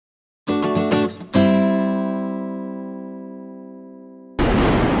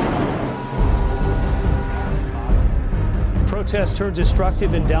Protests turned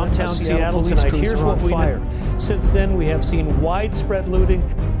destructive in downtown Seattle tonight. Here's what we know. Since then, we have seen widespread looting.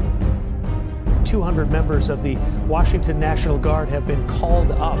 200 members of the Washington National Guard have been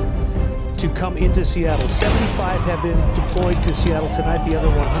called up to come into Seattle. 75 have been deployed to Seattle tonight. The other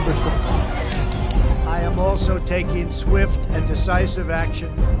 120. I am also taking swift and decisive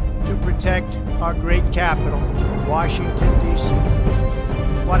action to protect our great capital, Washington, D.C.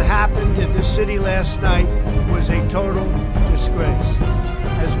 What happened in the city last night was a total disgrace.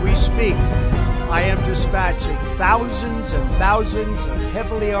 As we speak, I am dispatching thousands and thousands of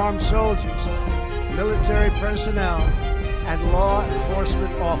heavily armed soldiers, military personnel, and law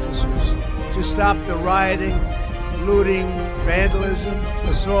enforcement officers to stop the rioting, looting, vandalism,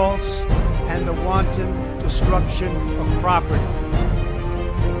 assaults, and the wanton destruction of property.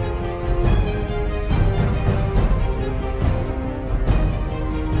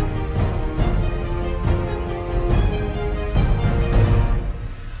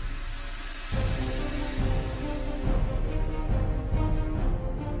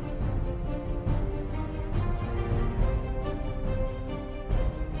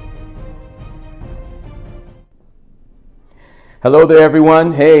 Hello there,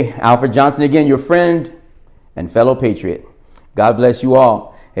 everyone. Hey, Alfred Johnson again, your friend and fellow patriot. God bless you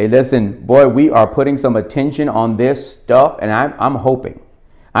all. Hey, listen, boy, we are putting some attention on this stuff, and I'm hoping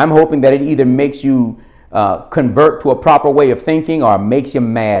that it either makes you convert to a proper way of thinking or makes you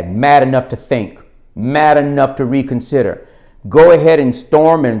mad enough to think, mad enough to reconsider. Go ahead and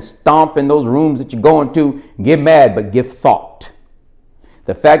storm and stomp in those rooms that you're going to. Get mad, but give thought.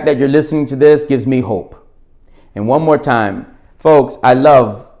 The fact that you're listening to this gives me hope. And one more time, folks, I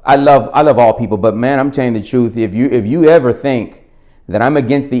love all people, but man, I'm telling you the truth. If you ever think that I'm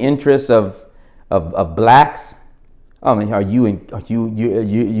against the interests of blacks, I mean,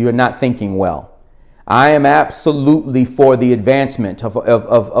 you're not thinking well. I am absolutely for the advancement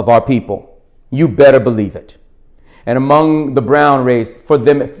of our people. You better believe it. And among the brown race, for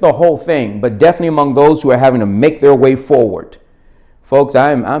them, for the whole thing, but definitely among those who are having to make their way forward, folks,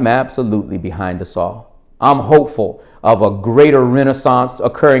 I'm absolutely behind us all. I'm hopeful of a greater renaissance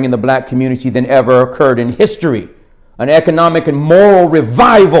occurring in the black community than ever occurred in history. An economic and moral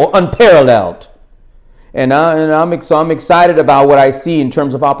revival unparalleled. And I'm excited about what I see in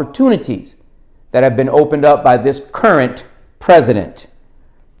terms of opportunities that have been opened up by this current president.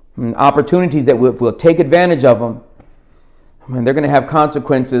 Opportunities that we'll take advantage of them. I mean, they're going to have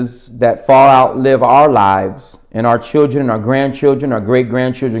consequences that far outlive our lives, and our children, our grandchildren, our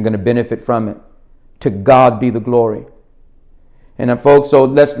great-grandchildren are going to benefit from it. To God be the glory. And folks, so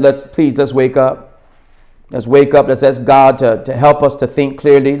let's wake up. Let's wake up. Let's ask God to help us to think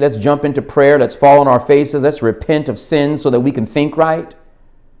clearly. Let's jump into prayer. Let's fall on our faces. Let's repent of sin so that we can think right.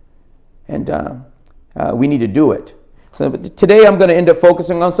 And we need to do it. So today I'm going to end up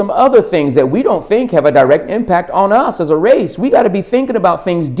focusing on some other things that we don't think have a direct impact on us as a race. We got to be thinking about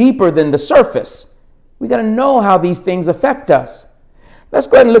things deeper than the surface. We got to know how these things affect us. Let's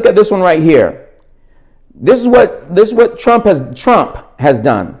go ahead and look at this one right here. This is what Trump has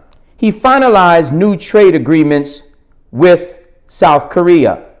done. He finalized new trade agreements with South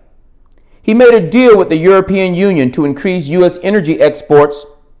Korea. He made a deal with the European Union to increase U.S. energy exports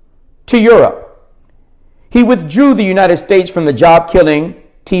to Europe. He withdrew the United States from the job-killing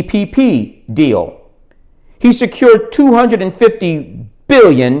TPP deal. He secured $250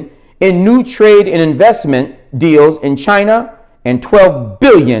 billion in new trade and investment deals in China and $12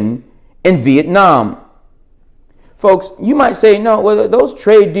 billion in Vietnam. Folks, you might say, no, well, those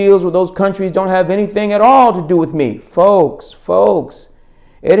trade deals with those countries don't have anything at all to do with me. Folks,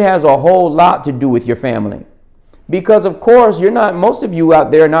 it has a whole lot to do with your family. Because, of course, most of you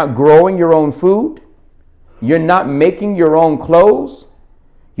out there are not growing your own food. You're not making your own clothes.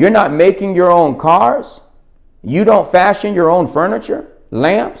 You're not making your own cars. You don't fashion your own furniture,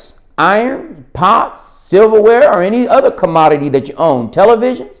 lamps, iron, pots, silverware, or any other commodity that you own,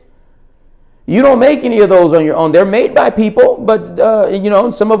 televisions. You don't make any of those on your own. They're made by people, but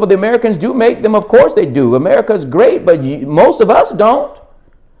some of the Americans do make them. Of course they do. America's great, but most of us don't.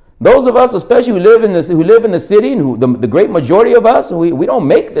 Those of us, especially who live in the city, and the great majority of us, we don't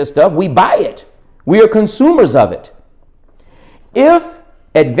make this stuff. We buy it. We are consumers of it. If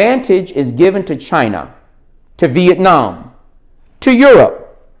advantage is given to China, to Vietnam, to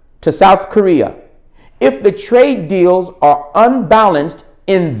Europe, to South Korea, if the trade deals are unbalanced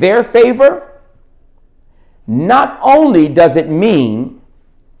in their favor, not only does it mean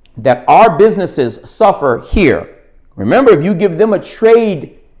that our businesses suffer here. Remember, if you give them a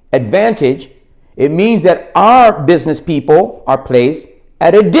trade advantage, it means that our business people are placed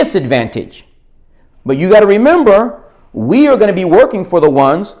at a disadvantage. But you got to remember, we are going to be working for the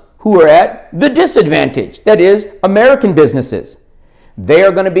ones who are at the disadvantage, that is, American businesses. They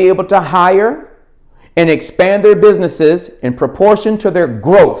are going to be able to hire and expand their businesses in proportion to their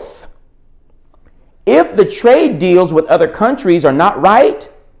growth. If the trade deals with other countries are not right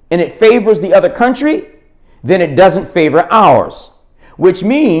and it favors the other country, then it doesn't favor ours, which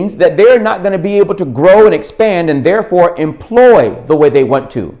means that they're not going to be able to grow and expand and therefore employ the way they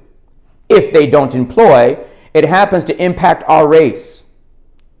want to. If they don't employ, it happens to impact our race.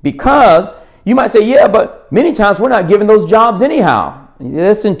 Because you might say, yeah, but many times we're not given those jobs anyhow.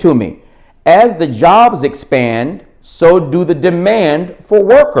 Listen to me. As the jobs expand, so do the demand for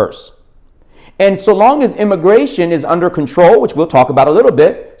workers. And so long as immigration is under control, which we'll talk about a little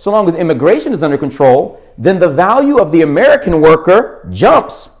bit, so long as immigration is under control, then the value of the American worker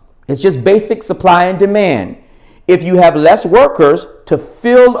jumps. It's just basic supply and demand. If you have less workers to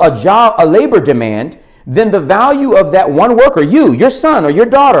fill a labor demand, then the value of that one worker, your son or your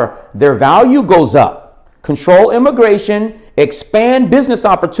daughter, their value goes up. Control immigration, expand business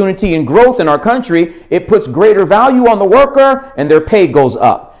opportunity and growth in our country. It puts greater value on the worker and their pay goes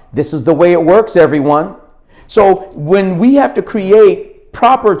up. This is the way it works, everyone. So when we have to create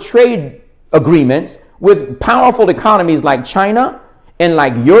proper trade agreements with powerful economies like China and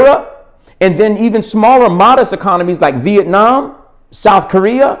like Europe, and then even smaller, modest economies like Vietnam, South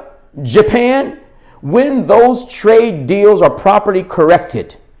Korea, Japan, when those trade deals are properly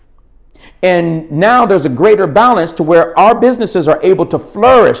corrected, and now there's a greater balance to where our businesses are able to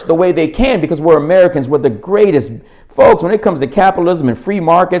flourish the way they can because we're Americans, we're the greatest. Folks, when it comes to capitalism and free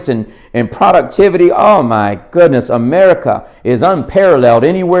markets and productivity, oh my goodness, America is unparalleled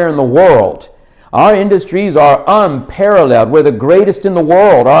anywhere in the world. Our industries are unparalleled. We're the greatest in the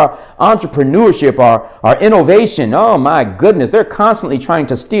world. Our entrepreneurship, our innovation, oh my goodness, they're constantly trying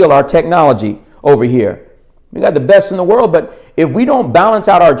to steal our technology over here. We got the best in the world, but if we don't balance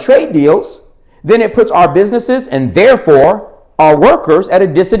out our trade deals, then it puts our businesses and therefore our workers at a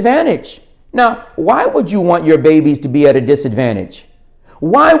disadvantage. Now, why would you want your babies to be at a disadvantage?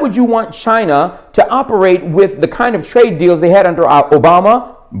 Why would you want China to operate with the kind of trade deals they had under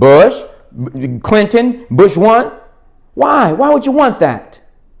Obama, Bush, Clinton, Bush 1? Why? Why would you want that?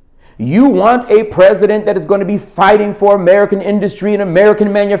 You want a president that is going to be fighting for American industry and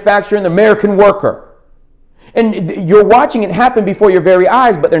American manufacturer and the American worker. And you're watching it happen before your very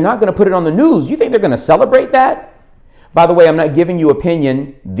eyes, but they're not going to put it on the news. You think they're going to celebrate that? By the way, I'm not giving you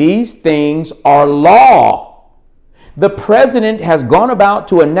opinion. These things are law. The president has gone about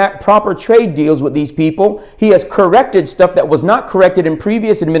to enact proper trade deals with these people. He has corrected stuff that was not corrected in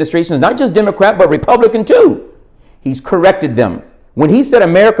previous administrations, not just Democrat, but Republican too. He's corrected them. When he said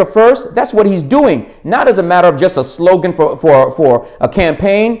America first, that's what he's doing, not as a matter of just a slogan for a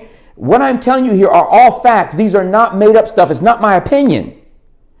campaign. What I'm telling you here are all facts. These are not made up stuff. It's not my opinion.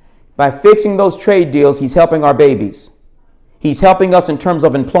 By fixing those trade deals, he's helping our babies. He's helping us in terms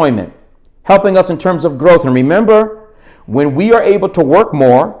of employment, helping us in terms of growth. And remember, when we are able to work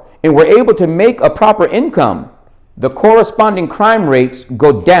more and we're able to make a proper income, the corresponding crime rates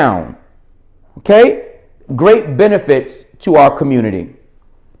go down. Okay? Great benefits to our community.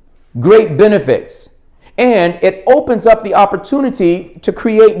 Great benefits. And it opens up the opportunity to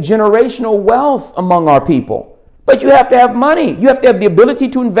create generational wealth among our people. But you have to have money. You have to have the ability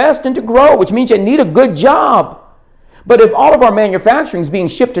to invest and to grow, which means you need a good job. But if all of our manufacturing is being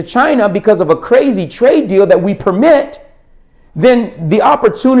shipped to China because of a crazy trade deal that we permit, then the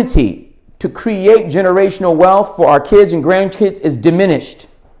opportunity to create generational wealth for our kids and grandkids is diminished.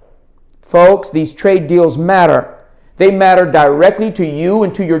 Folks, these trade deals matter. They matter directly to you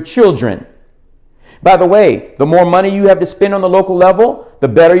and to your children. By the way, the more money you have to spend on the local level, the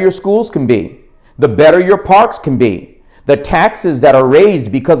better your schools can be, the better your parks can be. The taxes that are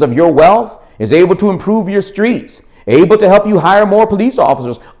raised because of your wealth is able to improve your streets, able to help you hire more police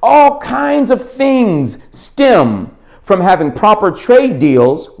officers. All kinds of things stem from having proper trade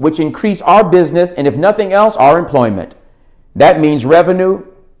deals, which increase our business and, if nothing else, our employment. That means revenue.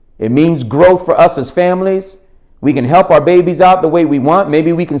 It means growth for us as families. We can help our babies out the way we want.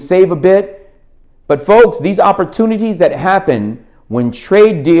 Maybe we can save a bit. But folks, these opportunities that happen when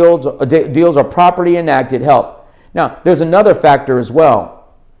trade deals are properly enacted help. Now, there's another factor as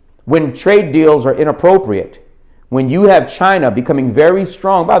well. When trade deals are inappropriate, when you have China becoming very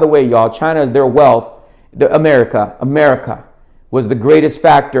strong, by the way, y'all, China, their wealth, America was the greatest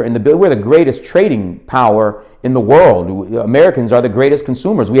factor in we're the greatest trading power in the world. Americans are the greatest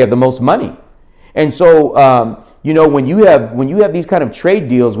consumers. We have the most money. And so, when you have these kind of trade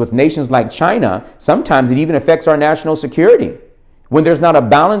deals with nations like China, sometimes it even affects our national security. when there's not a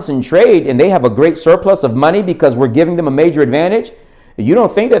balance in trade and they have a great surplus of money because we're giving them a major advantage, you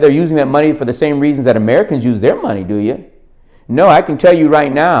don't think that they're using that money for the same reasons that Americans use their money, do you? No, I can tell you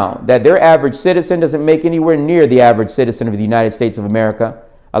right now that their average citizen doesn't make anywhere near the average citizen of the United States of America.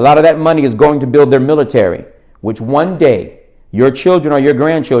 A lot of that money is going to build their military, which one day your children or your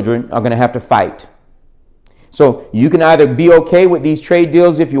grandchildren are going to have to fight. So you can either be okay with these trade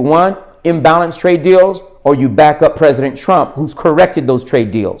deals if you want, imbalanced trade deals, or you back up President Trump, who's corrected those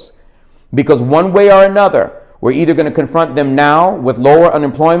trade deals. Because one way or another, we're either going to confront them now with lower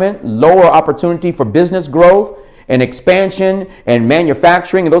unemployment, lower opportunity for business growth and expansion and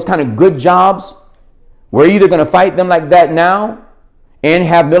manufacturing and those kind of good jobs. We're either going to fight them like that now and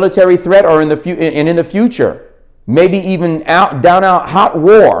have military threat, or in the future, maybe even down out hot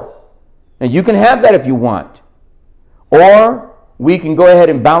war. And you can have that if you want. Or we can go ahead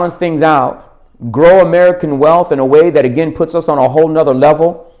and balance things out, grow American wealth in a way that again puts us on a whole nother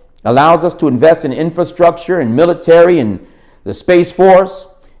level, allows us to invest in infrastructure and military and the Space Force,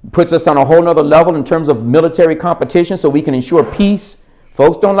 puts us on a whole nother level in terms of military competition so we can ensure peace.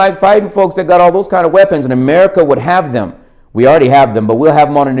 Folks don't like fighting folks that got all those kind of weapons, and America would have them. We already have them, but we'll have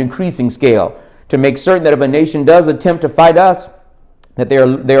them on an increasing scale to make certain that if a nation does attempt to fight us, that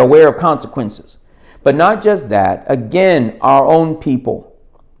they're aware of consequences. But not just that, again, our own people,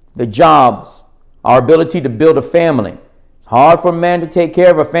 the jobs, our ability to build a family. It's hard for a man to take care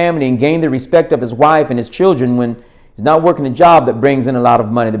of a family and gain the respect of his wife and his children when he's not working a job that brings in a lot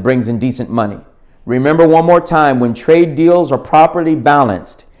of money, that brings in decent money. Remember one more time, when trade deals are properly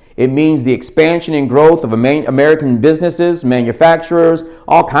balanced, it means the expansion and growth of American businesses, manufacturers,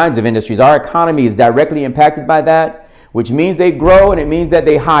 all kinds of industries. Our economy is directly impacted by that, which means they grow and it means that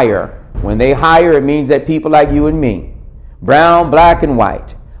they hire. When they hire, it means that people like you and me, brown, black, and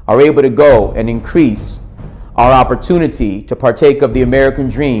white, are able to go and increase our opportunity to partake of the American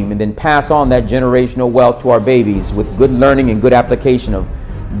dream and then pass on that generational wealth to our babies with good learning and good application of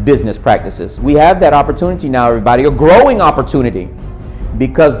business practices. We have that opportunity now, everybody, a growing opportunity,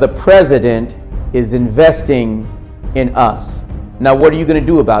 because the president is investing in us. Now, what are you going to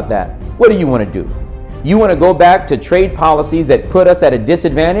do about that? What do you want to do? You want to go back to trade policies that put us at a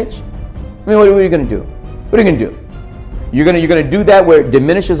disadvantage? I mean, what are you going to do? What are you going to do? You're going to do that where it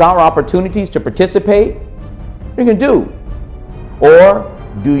diminishes our opportunities to participate? What are you going to do? Or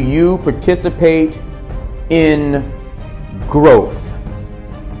do you participate in growth?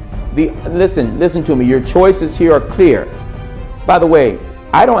 Listen to me. Your choices here are clear. By the way,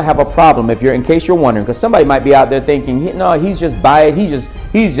 I don't have a problem in case you're wondering, because somebody might be out there thinking, no, he's just biased.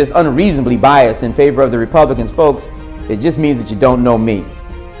 He's just unreasonably biased in favor of the Republicans. Folks, it just means that you don't know me.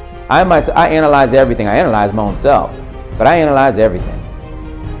 I analyze everything. I analyze my own self, but I analyze everything.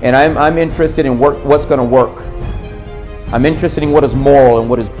 And I'm interested in what's going to work. I'm interested in what is moral and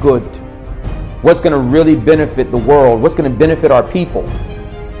what is good. What's going to really benefit the world. What's going to benefit our people.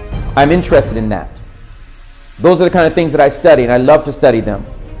 I'm interested in that. Those are the kind of things that I study, and I love to study them.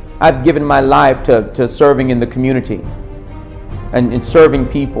 I've given my life to serving in the community and in serving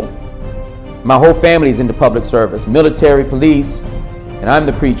people. My whole family is into public service, military, police, and I'm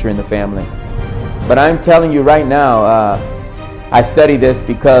the preacher in the family. But I'm telling you right now, I study this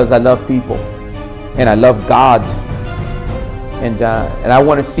because I love people and I love God, and I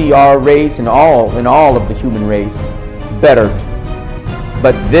want to see our race and all of the human race bettered.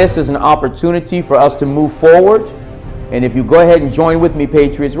 But this is an opportunity for us to move forward, and if you go ahead and join with me,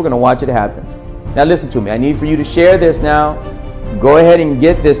 Patriots, we're going to watch it happen. Now listen to me. I need for you to share this now. Go ahead and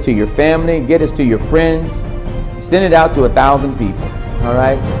get this to your family, get this to your friends, send it out to 1,000 people. All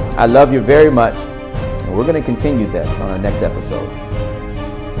right? I love you very much. And we're going to continue this on our next episode.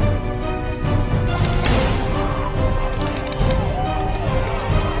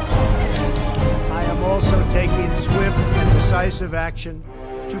 I am also taking swift and decisive action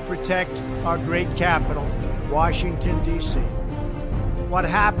to protect our great capital, Washington, D.C. What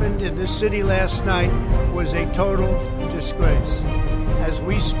happened in this city last night was a total disgrace. As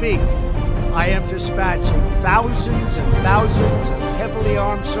we speak, I am dispatching thousands and thousands of heavily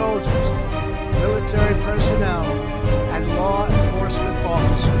armed soldiers, military personnel, and law enforcement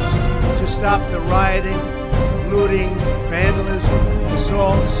officers to stop the rioting, looting, vandalism,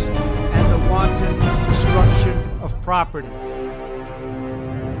 assaults, and the wanton destruction of property.